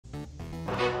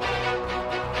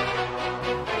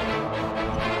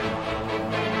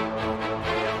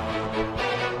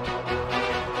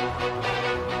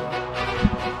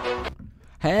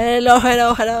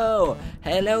Hello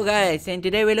guys, and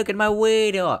today we look at my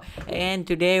video. And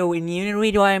today in new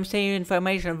video I am saying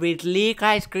information with Leak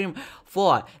Ice Cream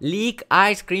 4. Leak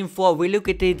Ice Cream 4. We look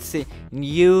at its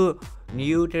new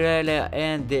trailer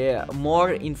and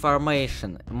more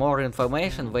information.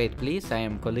 Wait please, I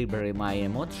am calibrating my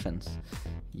emotions.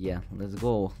 Yeah, let's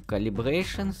go.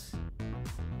 Calibrations.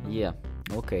 Yeah,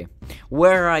 okay.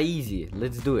 Where are easy?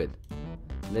 Let's do it.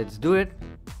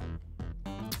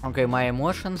 Okay, my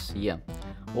emotions, yeah.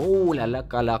 Oh la la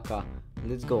kalaka.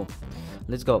 Let's go.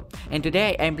 And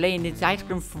today I'm playing this ice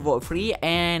cream for free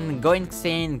and going to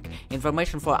send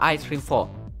information for ice cream 4.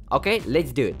 Okay,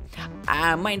 let's do it.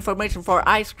 My information for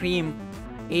ice cream,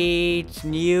 it's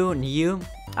new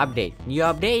update. It's new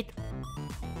update.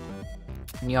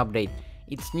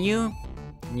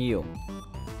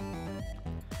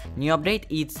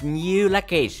 It's new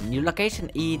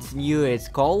location. It's new as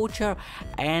culture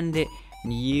and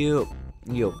new.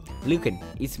 Looking,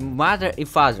 it's mother and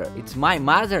father. It's my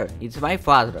mother. It's my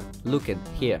father. Looking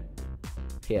here,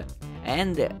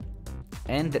 and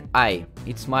I.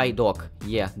 It's my dog.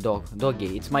 Yeah,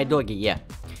 doggy. It's my doggy. Yeah,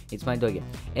 it's my doggy.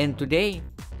 And today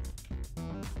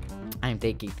I'm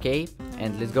taking K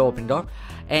and let's go open door.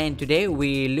 And today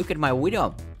we look at my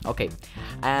video. Okay,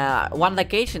 one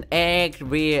location and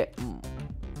we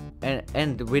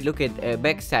look at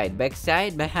backside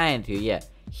behind you. Yeah,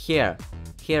 here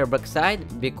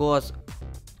backside because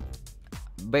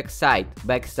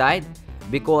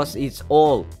it's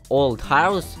all old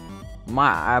house.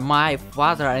 My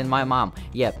father and my mom.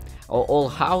 Yeah, all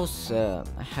house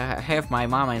have my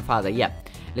mom and father. Yeah,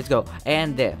 let's go.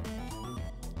 And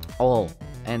all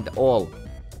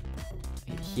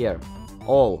here,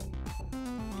 all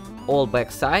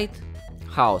backside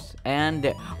house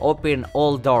and open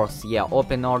all doors. Yeah,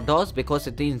 open all doors because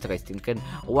it's interesting. And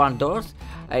one doors,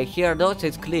 here doors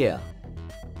is clear.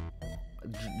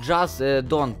 Just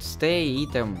don't stay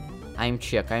eat them. I'm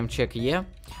check. Yeah,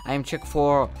 I'm check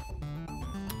for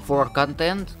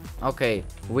content. Okay,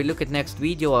 we look at next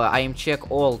video. I'm check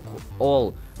all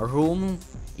room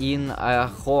in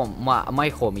home. My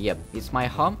home. Yeah, it's my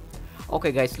home.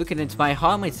 Okay guys, looking at my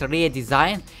home, it's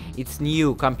redesigned. It's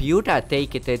new computer.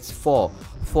 Take it. It's 4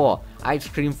 ice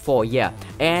cream 4. Yeah,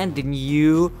 and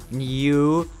new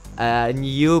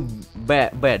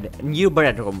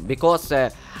bedroom because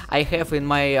I have in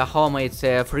my home it's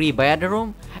a 3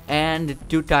 bedroom and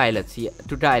 2 toilets. Yeah,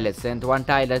 2 toilets and 1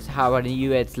 toilet have a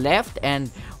US left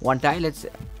and 1 toilet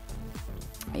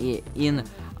in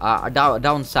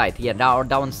downside. Yeah,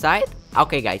 downside.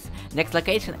 Okay guys, next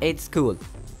location it's school.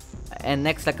 And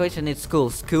next location is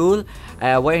school.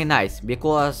 Very nice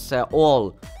because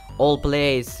all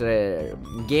place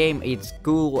game it's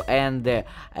school and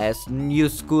new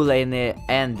school and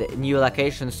new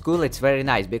location school. It's very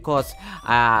nice because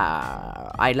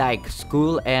I like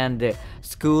school and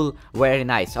school very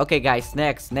nice. Okay guys,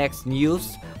 next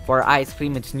news for ice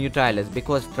cream. It's new toilets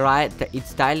because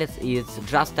it's toilets. It's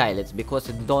just toilets because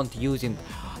it don't using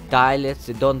toilets.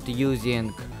 Don't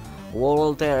using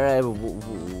water.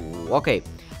 Okay,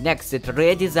 next it's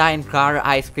redesign car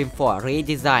ice cream 4.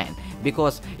 Redesign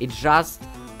because it's just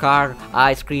car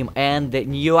ice cream and the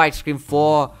new ice cream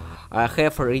 4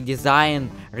 have redesign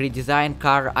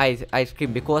car ice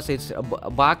cream because it's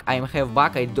back. I have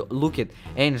back. I look at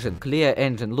engine clear.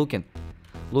 Engine looking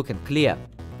clear.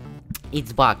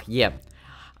 It's back. Yeah.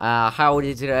 How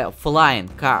is it flying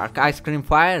car ice cream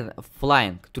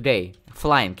flying today?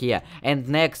 Flying, yeah. And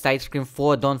next ice cream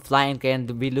 4 don't flying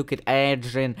and we look at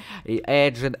engine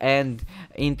and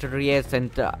interiors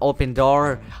and open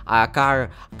door car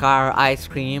ice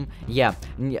cream. Yeah,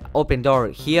 open door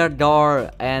here,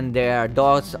 door and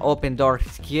doors open door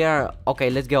here. Okay,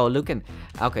 let's go looking.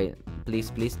 Okay,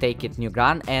 please take it new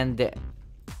gun and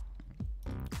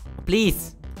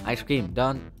please ice cream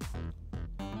don't.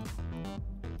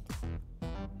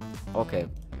 Okay,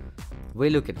 we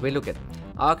look it.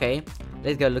 Okay,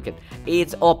 let's go look at.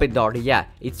 It's open door. Yeah,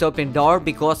 it's open door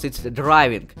because it's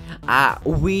driving.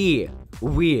 We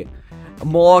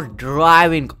more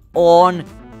driving on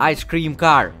ice cream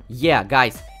car. Yeah,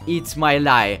 guys, it's my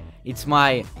lie. It's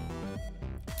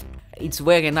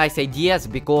very nice ideas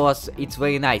because it's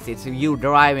very nice. It's you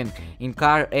driving in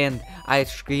car and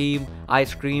ice cream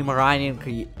running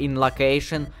in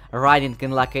location.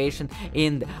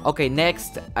 And okay,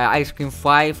 next ice cream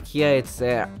 5 here. It's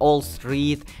all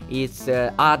street. It's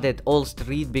added all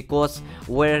street because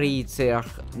where it's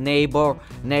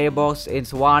neighbors.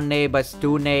 It's 1 neighbors,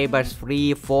 2 neighbors,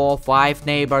 3, 4, 5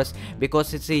 neighbors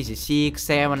because it's easy. 6,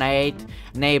 7, 8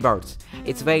 neighbors.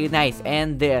 It's very nice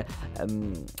and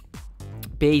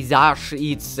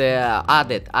paysage, it's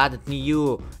added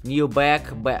new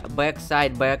back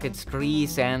side, back, it's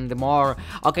trees and more.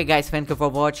 Okay guys, thank you for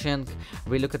watching.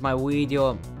 We look at my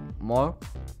video more.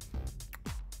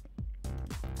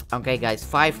 Okay guys,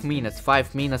 5 minutes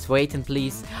waiting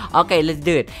please. Okay, let's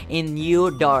do it. In new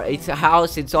door, it's a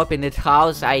house, it's open, it's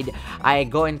house. I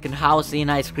go in house in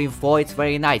Ice Cream 4, it's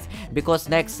very nice. Because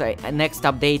next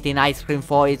update in Ice Cream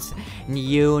 4, it's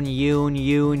new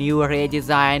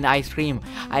redesign Ice Cream.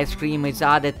 Ice Cream is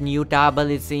added, new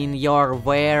tablets in your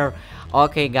wear.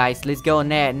 Okay guys, let's go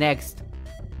next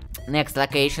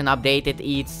location updated,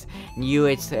 it's new,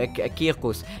 it's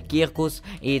Kirkus,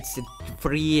 it's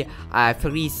free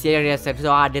series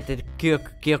added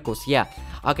Kirkus, yeah.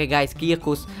 Okay guys,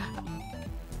 Kirkus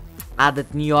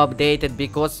added new updated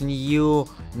because new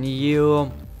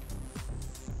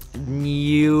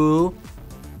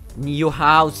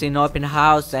house in open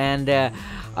house and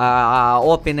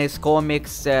open is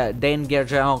comics, danger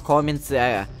general comments,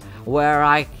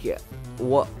 where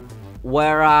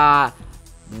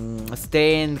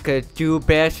staying too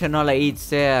personal,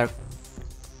 it's I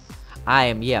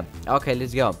am, yeah. Okay,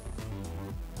 let's go.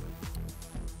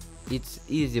 It's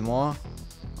easy more.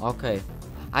 Okay,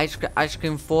 Ice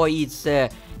Cream 4, it's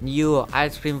new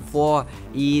Ice Cream 4,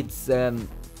 it's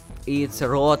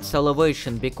road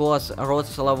salvation, because road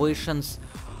salvations,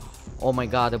 oh my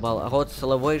god, about road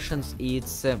salvations,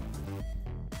 it's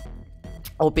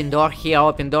open door here,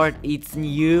 open door, it's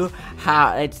new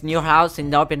house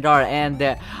in the open door,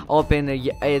 and open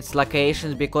its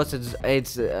locations because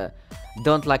it's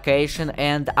don't location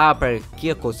and upper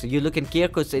Kirkus. You look in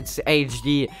Kirkus, it's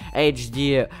HD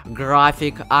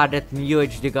graphic, added new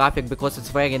HD graphic because it's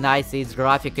very nice, it's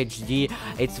graphic HD,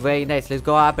 it's very nice. Let's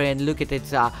go up and look at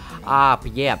it up,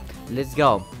 yeah. Let's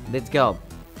go.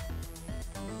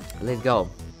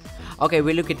 Okay,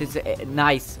 we look at it,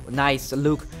 nice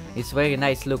look. It's very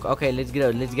nice look. Okay, let's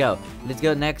go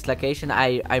next location.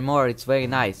 I more, it's very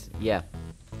nice, yeah.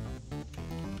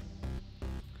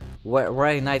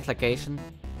 Very nice location,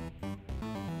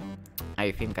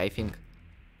 I think.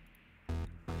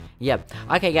 Yeah.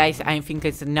 Okay guys, I think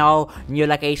it's now new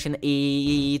location,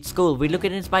 it's cool. We look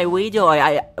at it by video,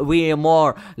 we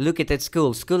more look at it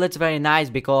school, it's very nice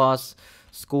because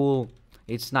school,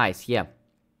 it's nice, yeah.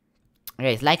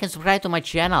 Guys, like and subscribe to my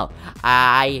channel.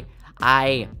 I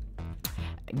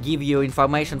give you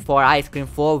information for Ice Cream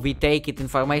 4, we take it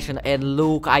information and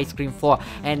look Ice Cream 4,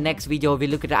 and next video we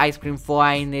look at Ice Cream 4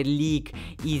 in a league.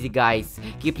 Easy guys.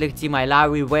 Keepler team, I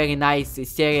love you, very nice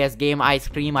serious game Ice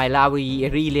Cream, I love you,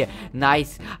 really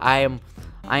nice. I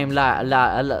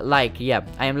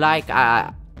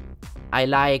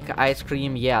like Ice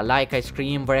Cream, yeah, like Ice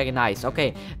Cream, very nice.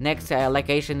 Okay, next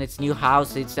location, it's new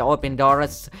house, it's open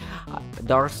doors,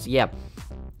 yeah.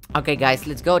 Okay guys,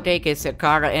 let's go take a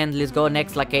car and let's go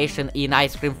next location in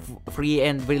Ice Cream 3,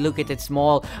 and we look at it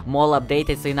small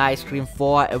updated in Ice Cream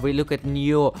 4. We look at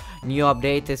new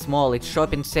updated small, it's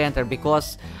shopping center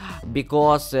because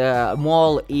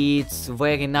mall, it's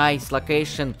very nice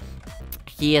location.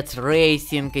 Here it's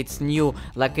racing, it's new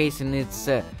location, it's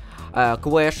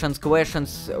questions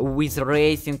with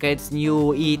racing, it's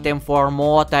new item for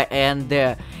motor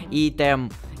and item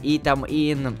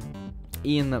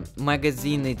in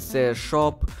magazine, it's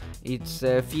shop, it's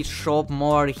fish shop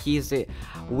more,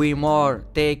 we more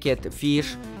take it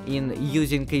fish in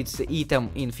using its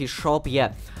item in fish shop,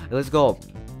 yeah. Let's go.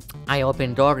 I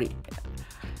open door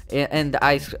and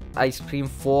Ice Cream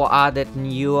 4 added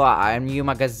new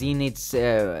magazine, it's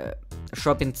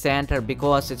shopping center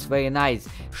because it's very nice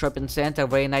shopping center,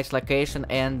 very nice location,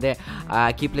 and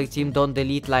Keepler team, don't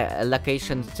delete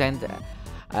location center,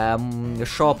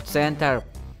 shop center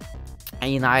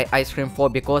in Ice Cream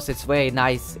 4 because it's very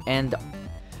nice and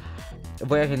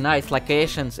very nice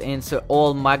locations. It's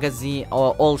all magazine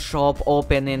or all shop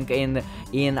opening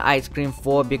in Ice Cream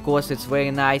 4 because it's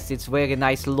very nice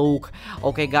look.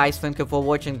 Okay guys, thank you for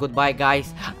watching, goodbye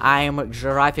guys. I'm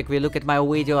Giraffic. We look at my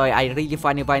video, I really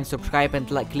funny and subscribe and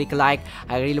click like,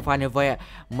 I really funny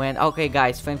man. Okay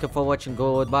guys, thank you for watching,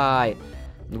 goodbye.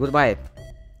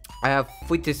 I have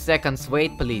 30 seconds,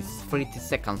 wait please, 30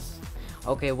 seconds.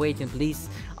 Okay, waiting please.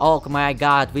 Oh my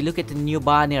god, we look at the new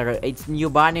banner. It's new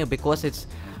banner because it's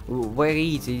very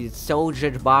easy. It's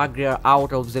soldier burger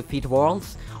out of the fit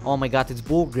worlds. Oh my god, it's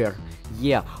burger.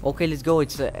 Yeah. Okay, let's go.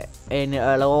 It's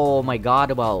oh my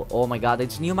god, well, oh my god,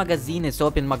 it's new magazine. It's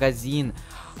open magazine.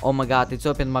 Oh my god, it's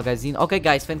open magazine. Okay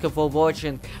guys, thank you for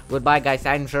watching. Goodbye guys.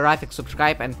 I'm Giraffic.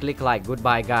 Subscribe and click like.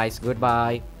 Goodbye guys.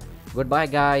 Goodbye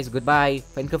guys. Goodbye.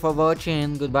 Thank you for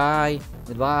watching. Goodbye.